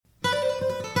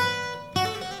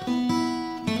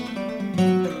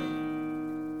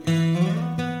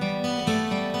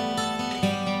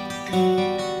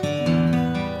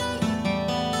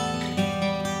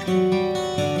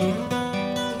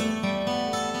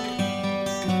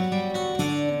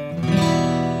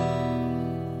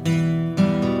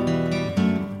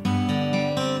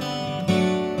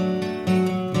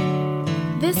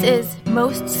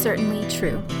most certainly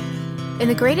true. In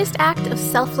the greatest act of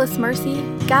selfless mercy,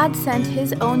 God sent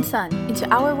His own Son into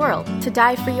our world to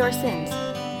die for your sins,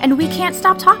 and we can't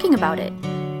stop talking about it.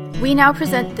 We now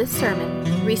present this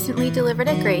sermon, recently delivered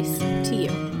at Grace, to you.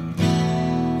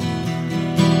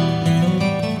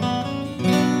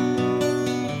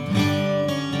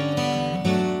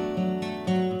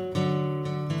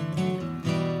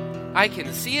 I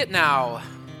can see it now.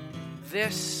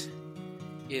 This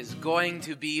is going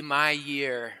to be my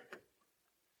year.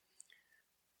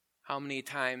 How many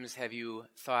times have you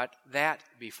thought that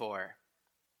before?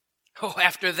 Oh,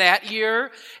 after that year,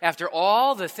 after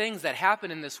all the things that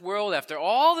happened in this world, after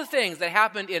all the things that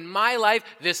happened in my life,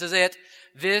 this is it.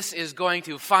 This is going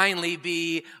to finally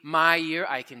be my year.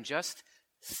 I can just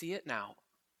see it now.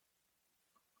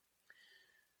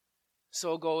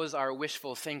 So goes our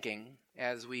wishful thinking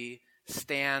as we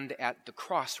stand at the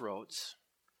crossroads.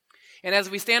 And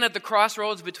as we stand at the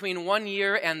crossroads between one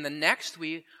year and the next,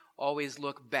 we always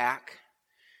look back.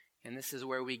 And this is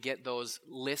where we get those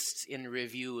lists in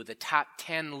review, the top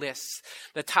 10 lists,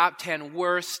 the top 10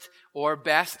 worst or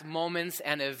best moments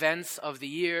and events of the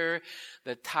year,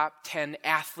 the top 10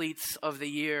 athletes of the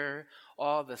year,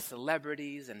 all the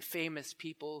celebrities and famous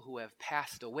people who have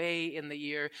passed away in the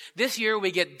year. This year we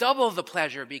get double the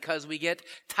pleasure because we get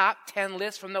top 10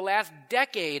 lists from the last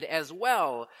decade as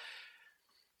well.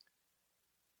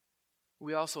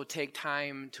 We also take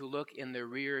time to look in the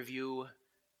rear view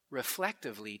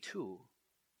reflectively too.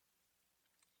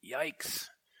 Yikes.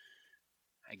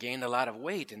 I gained a lot of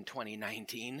weight in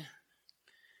 2019.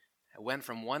 I went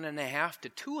from 1.5 to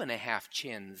 2.5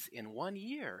 chins in 1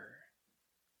 year.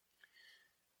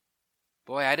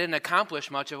 Boy, I didn't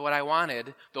accomplish much of what I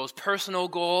wanted. Those personal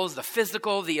goals, the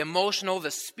physical, the emotional,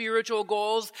 the spiritual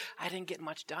goals, I didn't get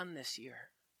much done this year.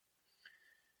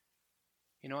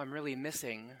 You know, I'm really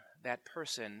missing that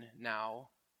person now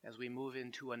as we move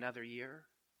into another year.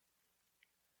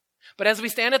 But as we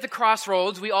stand at the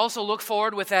crossroads, we also look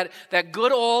forward with that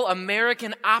good old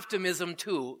American optimism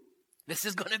too. This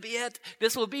is going to be it.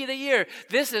 This will be the year.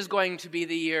 This is going to be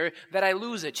the year that I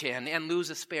lose a chin and lose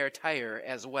a spare tire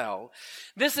as well.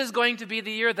 This is going to be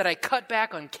the year that I cut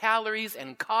back on calories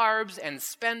and carbs and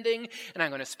spending, and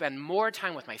I'm going to spend more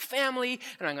time with my family,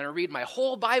 and I'm going to read my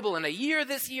whole Bible in a year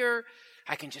this year.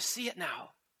 I can just see it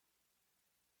now.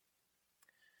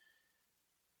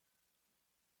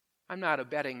 I'm not a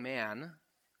betting man,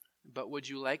 but would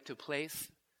you like to place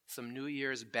some New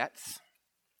Year's bets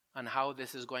on how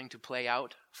this is going to play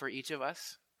out for each of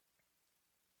us?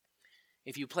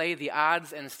 If you play the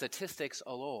odds and statistics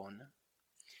alone,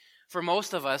 for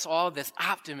most of us, all this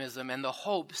optimism and the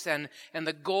hopes and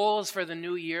the goals for the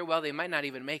new year, well, they might not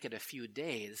even make it a few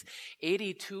days.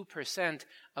 82%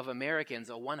 of Americans,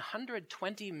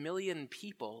 120 million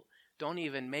people, don't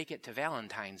even make it to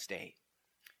Valentine's Day.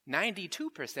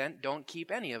 92% don't keep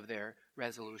any of their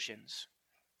resolutions.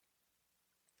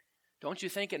 Don't you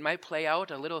think it might play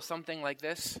out a little something like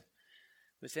this?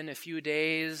 Within a few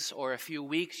days or a few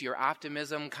weeks, your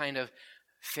optimism kind of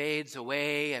fades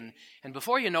away, and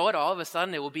before you know it, all of a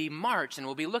sudden it will be March, and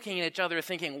we'll be looking at each other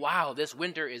thinking, wow, this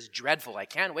winter is dreadful. I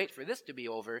can't wait for this to be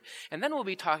over. And then we'll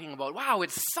be talking about, wow,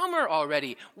 it's summer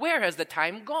already. Where has the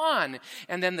time gone?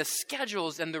 And then the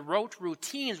schedules and the rote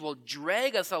routines will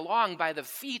drag us along by the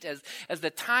feet as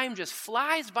the time just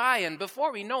flies by, and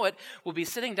before we know it, we'll be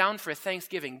sitting down for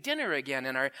Thanksgiving dinner again,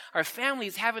 and our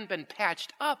families haven't been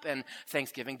patched up, and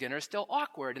Thanksgiving dinner is still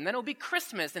awkward. And then it'll be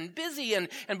Christmas and busy, and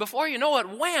before you know it,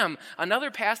 wham! Another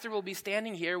pastor will be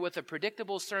standing here with a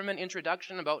predictable sermon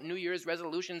introduction about New Year's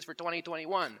resolutions for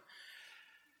 2021.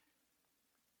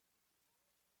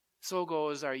 So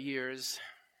goes our years,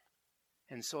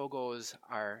 and so goes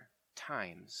our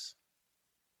times.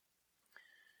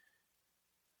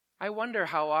 I wonder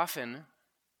how often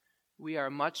we are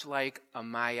much like a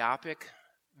myopic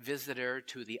visitor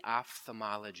to the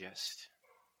ophthalmologist.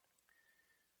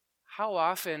 How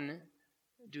often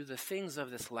do the things of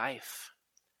this life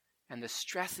and the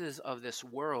stresses of this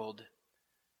world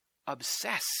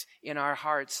obsess in our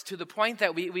hearts to the point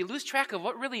that we lose track of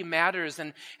what really matters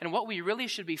and what we really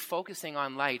should be focusing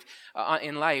on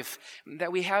in life,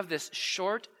 that we have this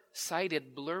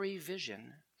short-sighted, blurry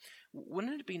vision.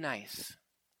 Wouldn't it be nice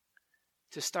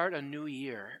to start a new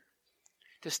year,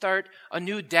 to start a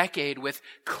new decade with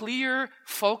clear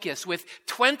focus, with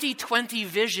 2020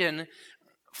 vision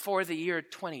for the year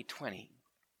 2020?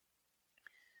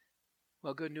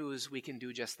 Well, good news, we can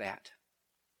do just that.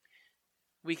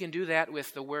 We can do that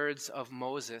with the words of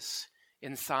Moses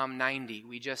in Psalm 90.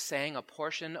 We just sang a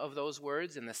portion of those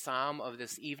words in the psalm of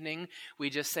this evening.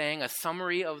 We just sang a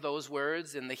summary of those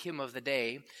words in the hymn of the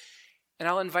day. And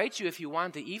I'll invite you, if you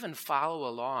want, to even follow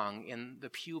along in the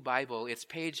Pew Bible. It's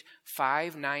page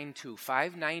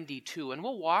 592, and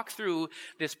we'll walk through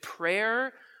this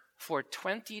prayer for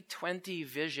 2020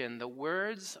 vision, the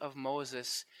words of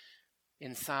Moses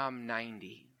in Psalm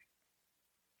 90.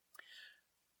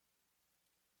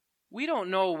 We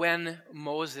don't know when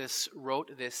Moses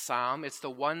wrote this psalm. It's the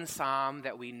one psalm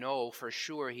that we know for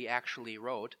sure he actually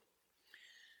wrote.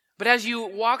 But as you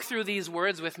walk through these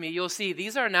words with me, you'll see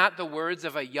these are not the words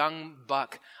of a young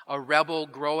buck, a rebel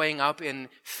growing up in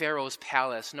Pharaoh's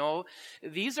palace. No,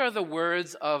 these are the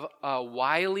words of a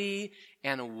wily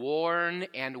and worn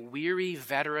and weary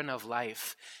veteran of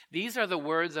life. These are the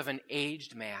words of an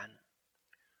aged man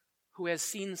who has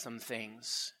seen some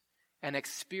things and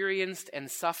experienced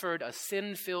and suffered a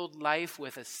sin-filled life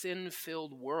with a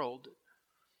sin-filled world.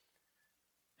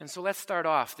 And so let's start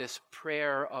off this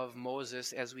prayer of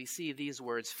Moses as we see these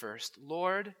words first.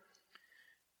 Lord,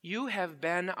 you have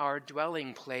been our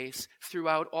dwelling place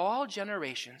throughout all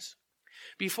generations.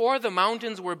 Before the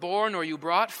mountains were born, or you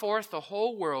brought forth the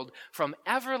whole world, from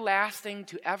everlasting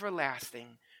to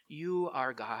everlasting, you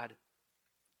are God.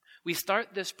 We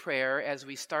start this prayer as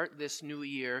we start this new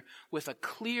year with a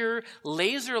clear,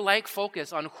 laser-like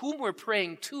focus on whom we're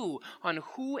praying to, on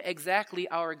who exactly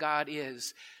our God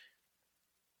is.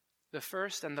 The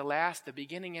first and the last, the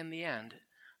beginning and the end,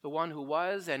 the one who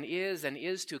was and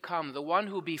is to come, the one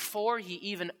who before he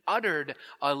even uttered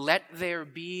a let there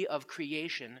be of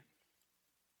creation,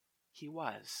 he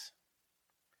was.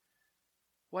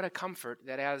 What a comfort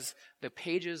that as the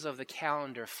pages of the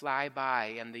calendar fly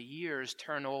by and the years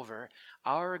turn over,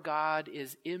 our God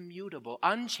is immutable,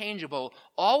 unchangeable,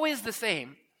 always the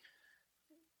same,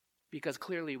 because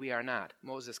clearly we are not.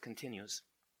 Moses continues.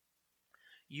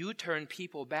 You turn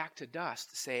people back to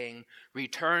dust, saying,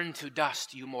 return to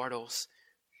dust, you mortals.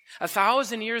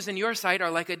 1,000 years in your sight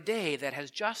are like a day that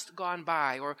has just gone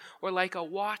by, or like a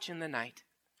watch in the night.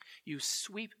 You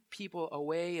sweep people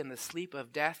away in the sleep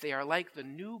of death. They are like the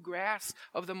new grass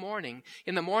of the morning.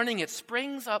 In the morning it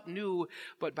springs up new,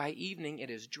 but by evening it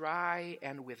is dry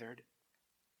and withered.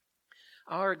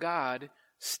 Our God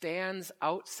stands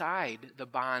outside the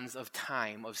bonds of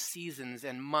time, of seasons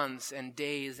and months and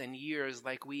days and years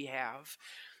like we have.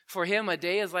 For him, a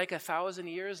day is like 1,000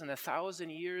 years, and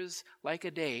 1,000 years like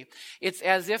a day. It's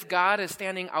as if God is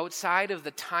standing outside of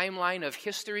the timeline of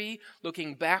history,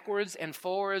 looking backwards and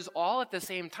forwards all at the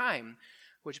same time,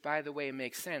 which, by the way,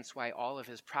 makes sense why all of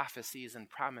his prophecies and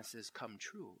promises come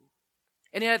true.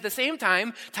 And yet at the same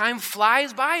time, time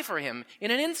flies by for him in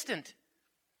an instant.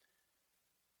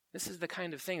 This is the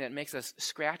kind of thing that makes us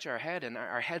scratch our head and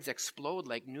our heads explode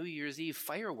like New Year's Eve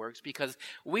fireworks because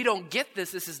we don't get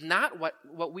this. This is not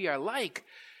what we are like.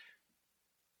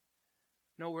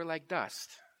 No, we're like dust,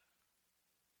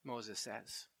 Moses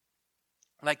says.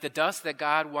 Like the dust that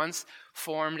God once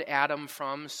formed Adam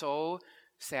from, so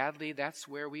sadly that's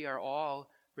where we are all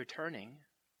returning.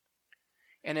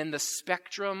 And in the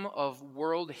spectrum of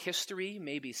world history,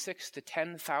 maybe 6,000 to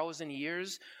 10,000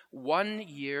 years, 1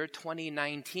 year,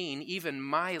 2019, even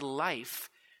my life,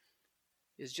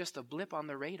 is just a blip on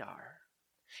the radar.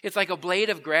 It's like a blade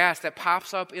of grass that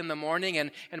pops up in the morning,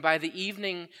 and by the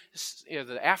evening,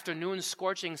 the afternoon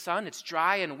scorching sun, it's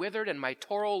dry and withered, and my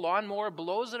Toro lawnmower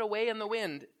blows it away in the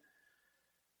wind.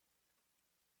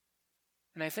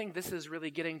 And I think this is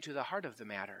really getting to the heart of the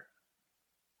matter.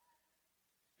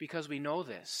 Because we know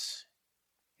this,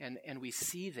 and we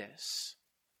see this,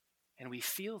 and we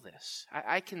feel this.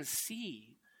 I can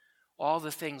see all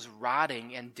the things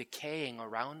rotting and decaying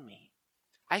around me.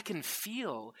 I can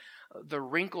feel the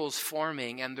wrinkles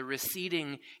forming and the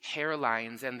receding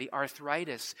hairlines and the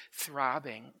arthritis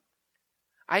throbbing.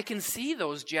 I can see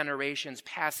those generations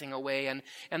passing away and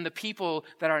the people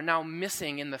that are now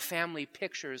missing in the family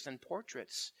pictures and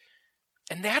portraits.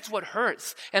 And that's what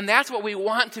hurts. And that's what we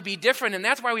want to be different. And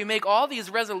that's why we make all these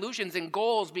resolutions and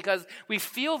goals, because we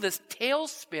feel this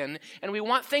tailspin and we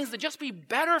want things to just be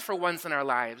better for once in our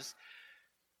lives.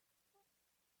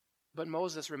 But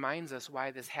Moses reminds us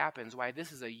why this happens, why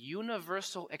this is a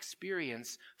universal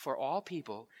experience for all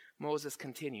people. Moses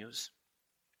continues,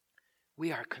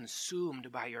 we are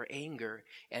consumed by your anger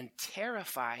and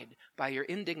terrified by your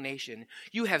indignation.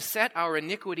 You have set our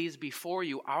iniquities before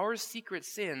you, our secret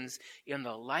sins, in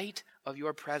the light of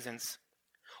your presence.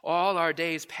 All our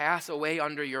days pass away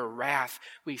under your wrath.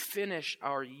 We finish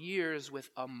our years with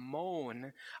a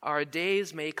moan. Our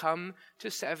days may come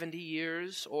to 70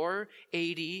 years or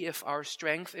 80 if our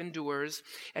strength endures,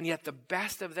 and yet the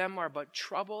best of them are but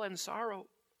trouble and sorrow.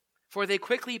 For they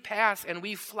quickly pass and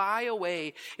we fly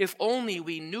away. If only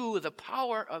we knew the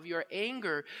power of your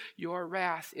anger. Your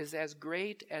wrath is as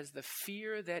great as the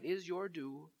fear that is your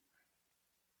due.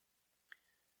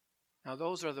 Now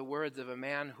those are the words of a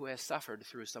man who has suffered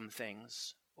through some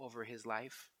things over his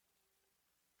life.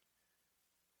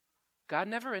 God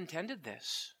never intended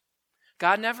this.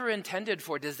 God never intended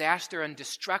for disaster and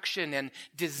destruction and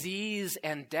disease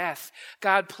and death.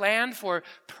 God planned for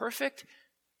perfect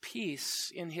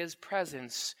peace in his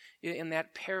presence in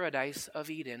that paradise of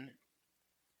Eden.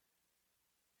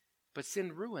 But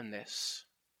sin ruined this.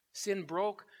 Sin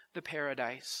broke the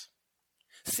paradise.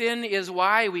 Sin is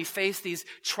why we face these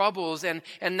troubles. And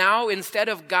now, instead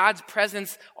of God's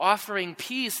presence offering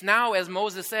peace, now, as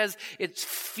Moses says, it's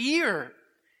fear.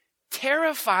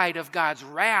 Terrified of God's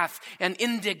wrath and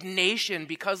indignation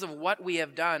because of what we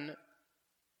have done.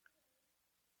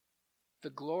 The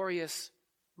glorious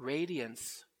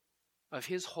radiance of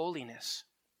his holiness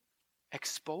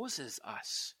exposes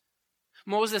us.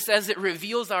 Moses says it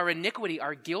reveals our iniquity,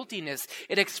 our guiltiness.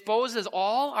 It exposes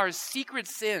all our secret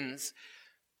sins.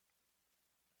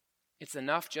 It's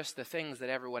enough just the things that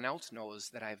everyone else knows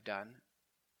that I've done.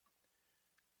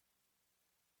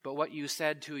 But what you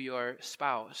said to your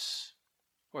spouse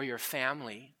or your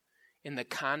family in the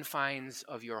confines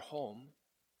of your home,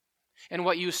 and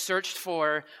what you searched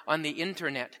for on the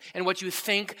internet, and what you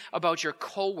think about your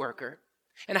coworker,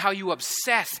 and how you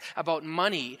obsess about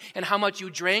money, and how much you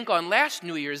drank on last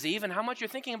New Year's Eve, and how much you're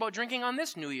thinking about drinking on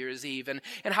this New Year's Eve, and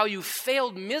how you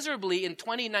failed miserably in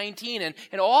 2019,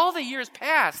 and all the years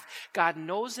past. God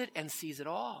knows it and sees it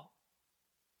all.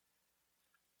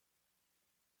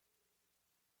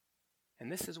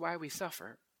 And this is why we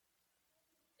suffer.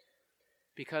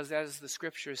 Because as the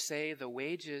scriptures say, the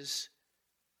wages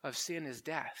of sin is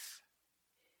death.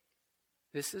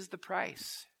 This is the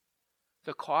price.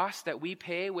 The cost that we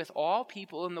pay with all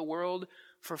people in the world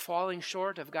for falling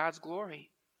short of God's glory.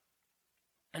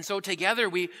 And so together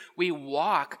we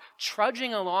walk,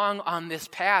 trudging along on this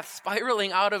path,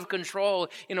 spiraling out of control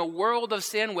in a world of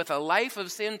sin with a life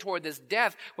of sin toward this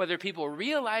death, whether people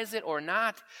realize it or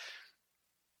not.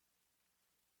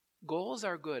 Goals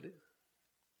are good,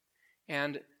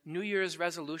 and New Year's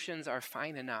resolutions are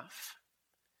fine enough.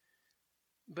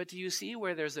 But do you see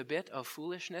where there's a bit of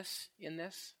foolishness in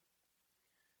this?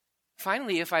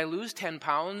 Finally, if I lose 10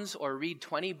 pounds or read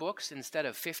 20 books instead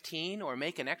of 15 or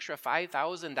make an extra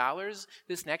 $5,000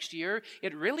 this next year,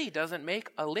 it really doesn't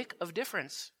make a lick of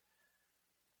difference.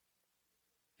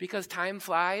 Because time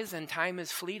flies and time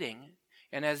is fleeting.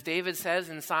 And as David says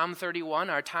in Psalm 31,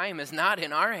 our time is not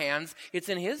in our hands, it's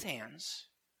in his hands.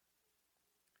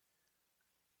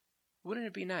 Wouldn't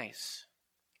it be nice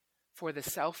for the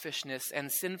selfishness and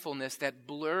sinfulness that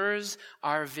blurs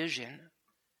our vision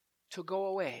to go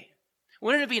away?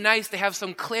 Wouldn't it be nice to have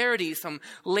some clarity, some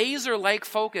laser-like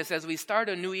focus as we start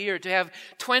a new year, to have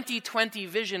 2020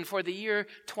 vision for the year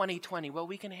 2020? Well,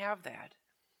 we can have that.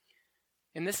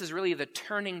 And this is really the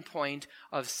turning point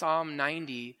of Psalm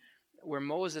 90, where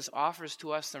Moses offers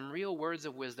to us some real words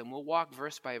of wisdom. We'll walk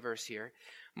verse by verse here.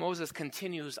 Moses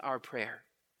continues our prayer.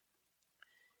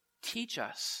 Teach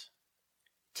us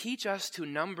to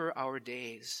number our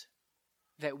days,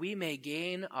 that we may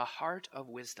gain a heart of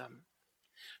wisdom.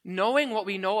 Knowing what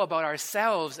we know about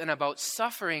ourselves and about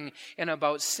suffering and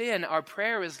about sin, our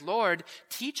prayer is, Lord,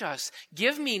 teach us.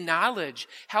 Give me knowledge.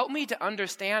 Help me to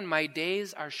understand my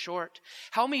days are short.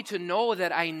 Help me to know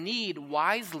that I need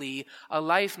wisely a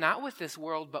life not with this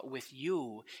world, but with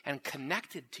you and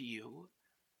connected to you.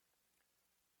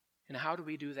 And how do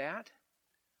we do that?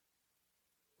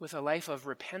 With a life of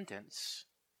repentance.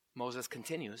 Moses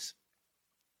continues,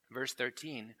 verse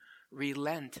 13,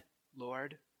 relent,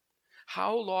 Lord.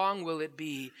 How long will it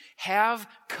be? Have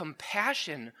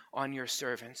compassion on your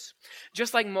servants.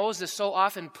 Just like Moses so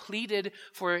often pleaded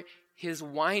for his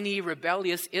whiny,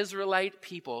 rebellious Israelite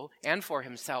people and for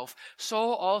himself,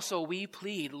 so also we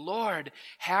plead, Lord,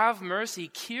 have mercy,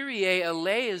 Kyrie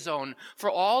eleison, for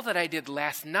all that I did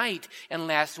last night and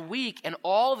last week and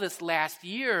all this last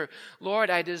year.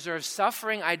 Lord, I deserve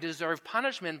suffering, I deserve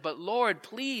punishment, but Lord,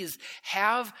 please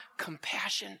have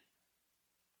compassion.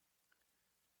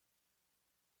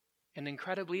 And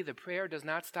incredibly, the prayer does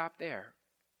not stop there.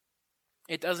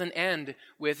 It doesn't end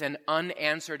with an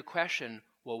unanswered question.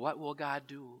 Well, what will God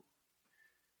do?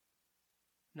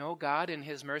 No, God in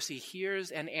his mercy hears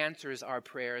and answers our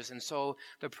prayers. And so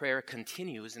the prayer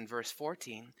continues in verse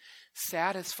 14.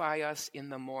 Satisfy us in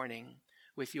the morning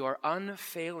with your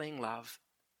unfailing love,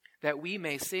 that we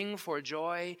may sing for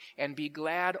joy and be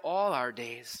glad all our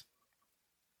days.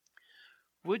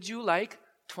 Would you like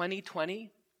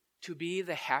 2020 to be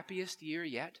the happiest year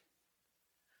yet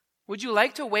Would you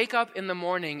like to wake up in the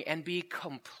morning and be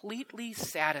completely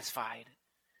satisfied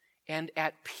and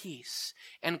at peace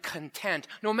and content,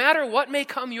 no matter what may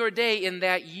come your day in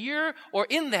that year or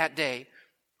in that day?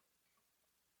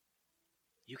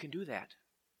 You can do that.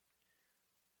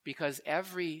 Because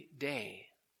every day,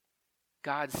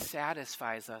 God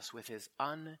satisfies us with his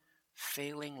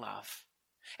unfailing love.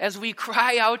 As we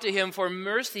cry out to him for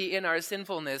mercy in our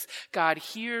sinfulness, God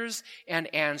hears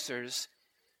and answers.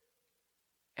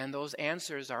 And those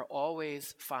answers are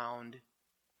always found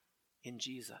in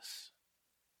Jesus.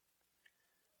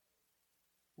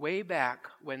 Way back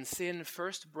when sin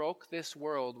first broke this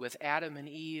world with Adam and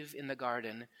Eve in the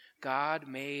garden, God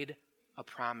made a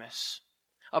promise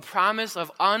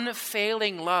of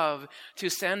unfailing love to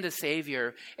send a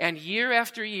Savior. And year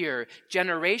after year,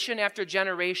 generation after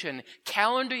generation,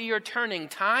 calendar year turning,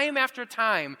 time after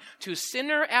time, to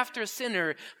sinner after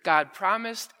sinner, God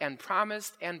promised and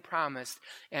promised and promised.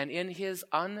 And in his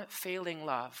unfailing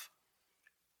love,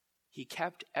 he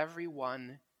kept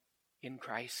everyone in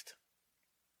Christ.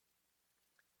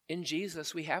 In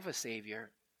Jesus, we have a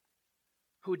Savior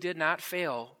who did not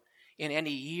fail in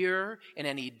any year, in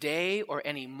any day, or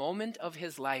any moment of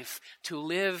his life to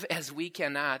live as we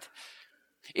cannot.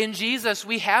 In Jesus,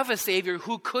 we have a Savior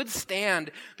who could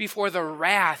stand before the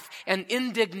wrath and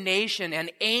indignation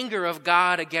and anger of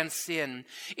God against sin.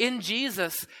 In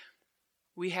Jesus,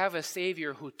 we have a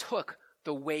Savior who took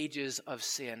the wages of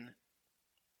sin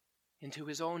into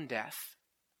his own death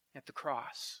at the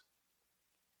cross.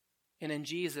 And in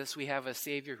Jesus, we have a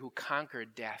Savior who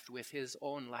conquered death with his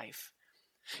own life.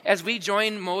 As we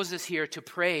join Moses here to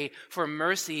pray for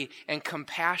mercy and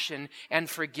compassion and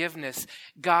forgiveness,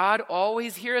 God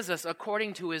always hears us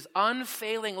according to his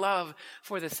unfailing love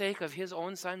for the sake of his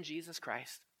own Son, Jesus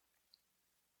Christ.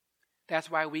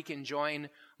 That's why we can join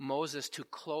Moses to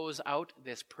close out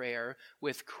this prayer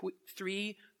with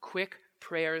three quick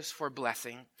prayers for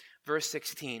blessing. Verse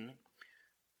 15,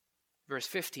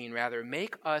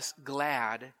 make us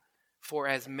glad for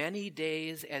as many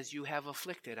days as you have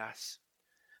afflicted us,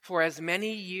 for as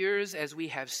many years as we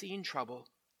have seen trouble.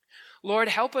 Lord,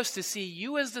 help us to see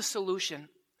you as the solution.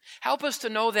 Help us to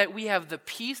know that we have the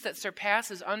peace that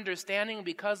surpasses understanding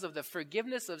because of the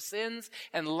forgiveness of sins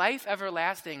and life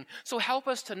everlasting. So help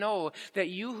us to know that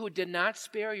you who did not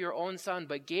spare your own Son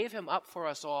but gave him up for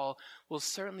us all will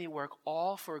certainly work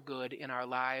all for good in our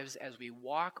lives as we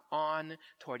walk on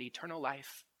toward eternal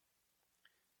life.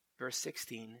 Verse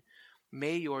 16,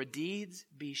 may your deeds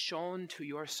be shown to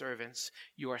your servants,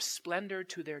 your splendor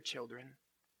to their children.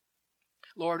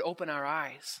 Lord, open our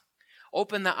eyes.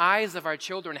 Open the eyes of our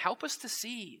children. Help us to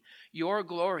see your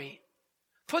glory.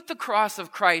 Put the cross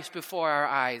of Christ before our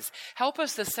eyes. Help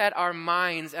us to set our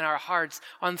minds and our hearts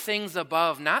on things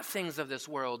above, not things of this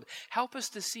world. Help us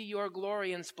to see your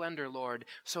glory and splendor, Lord,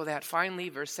 so that finally,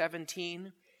 verse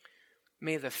 17,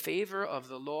 may the favor of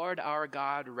the Lord our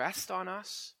God rest on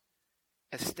us.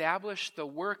 Establish the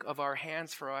work of our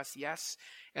hands for us. Yes,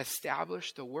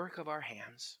 establish the work of our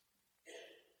hands.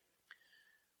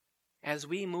 As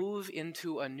we move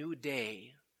into a new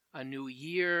day, a new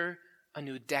year, a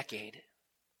new decade,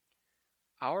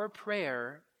 our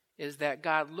prayer is that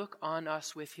God look on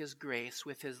us with his grace,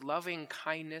 with his loving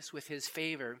kindness, with his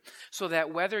favor, so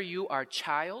that whether you are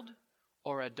child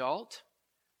or adult,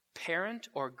 parent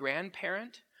or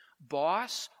grandparent,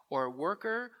 boss or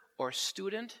worker or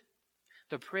student,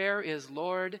 the prayer is,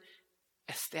 Lord,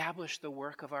 establish the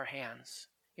work of our hands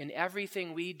in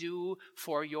everything we do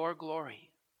for your glory.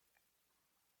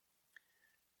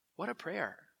 What a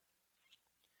prayer.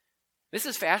 This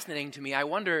is fascinating to me. I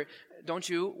wonder, don't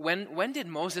you, when did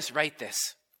Moses write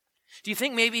this? Do you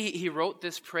think maybe he wrote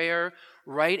this prayer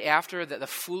right after the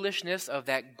foolishness of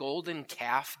that golden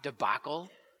calf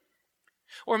debacle?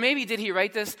 Or maybe did he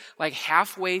write this like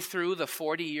halfway through the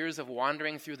 40 years of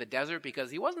wandering through the desert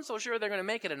because he wasn't so sure they're going to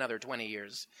make it another 20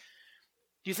 years?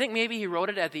 Do you think maybe he wrote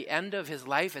it at the end of his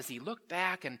life as he looked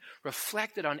back and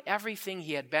reflected on everything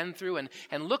he had been through and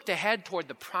looked ahead toward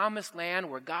the promised land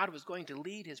where God was going to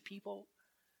lead his people?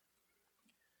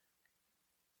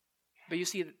 But you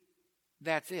see,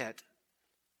 that's it.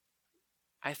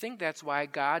 I think that's why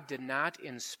God did not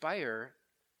inspire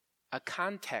a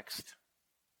context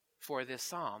for this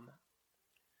psalm.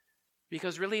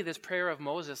 Because really this prayer of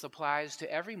Moses applies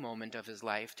to every moment of his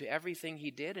life, to everything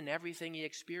he did and everything he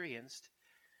experienced.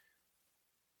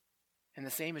 And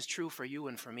the same is true for you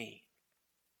and for me.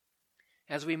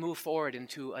 as we move forward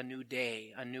into a new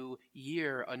day, a new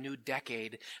year, a new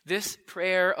decade. This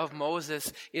prayer of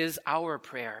Moses is our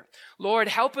prayer. Lord,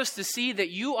 help us to see that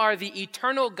you are the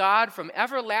eternal God from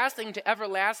everlasting to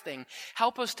everlasting.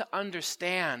 Help us to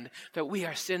understand that we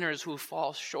are sinners who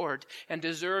fall short and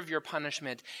deserve your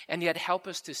punishment, and yet help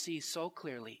us to see so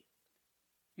clearly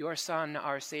your Son,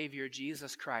 our Savior,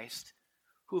 Jesus Christ,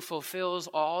 who fulfills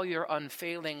all your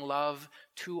unfailing love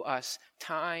to us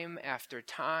time after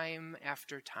time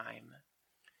after time.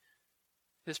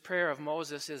 This prayer of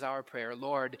Moses is our prayer.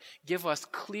 Lord, give us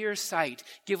clear sight,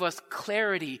 give us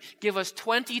clarity, give us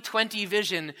 2020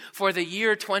 vision for the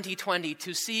year 2020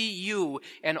 to see you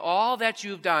and all that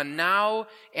you've done now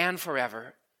and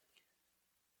forever.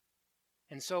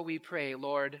 And so we pray,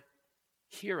 Lord,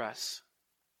 hear us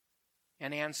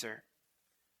and answer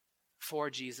for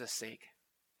Jesus' sake.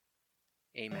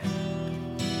 Amen.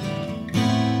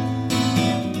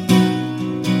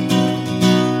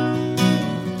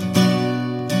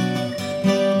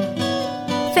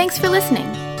 Thanks for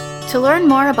listening. To learn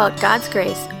more about God's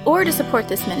grace or to support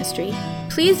this ministry,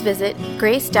 please visit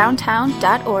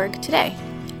gracedowntown.org today.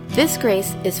 This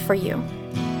grace is for you.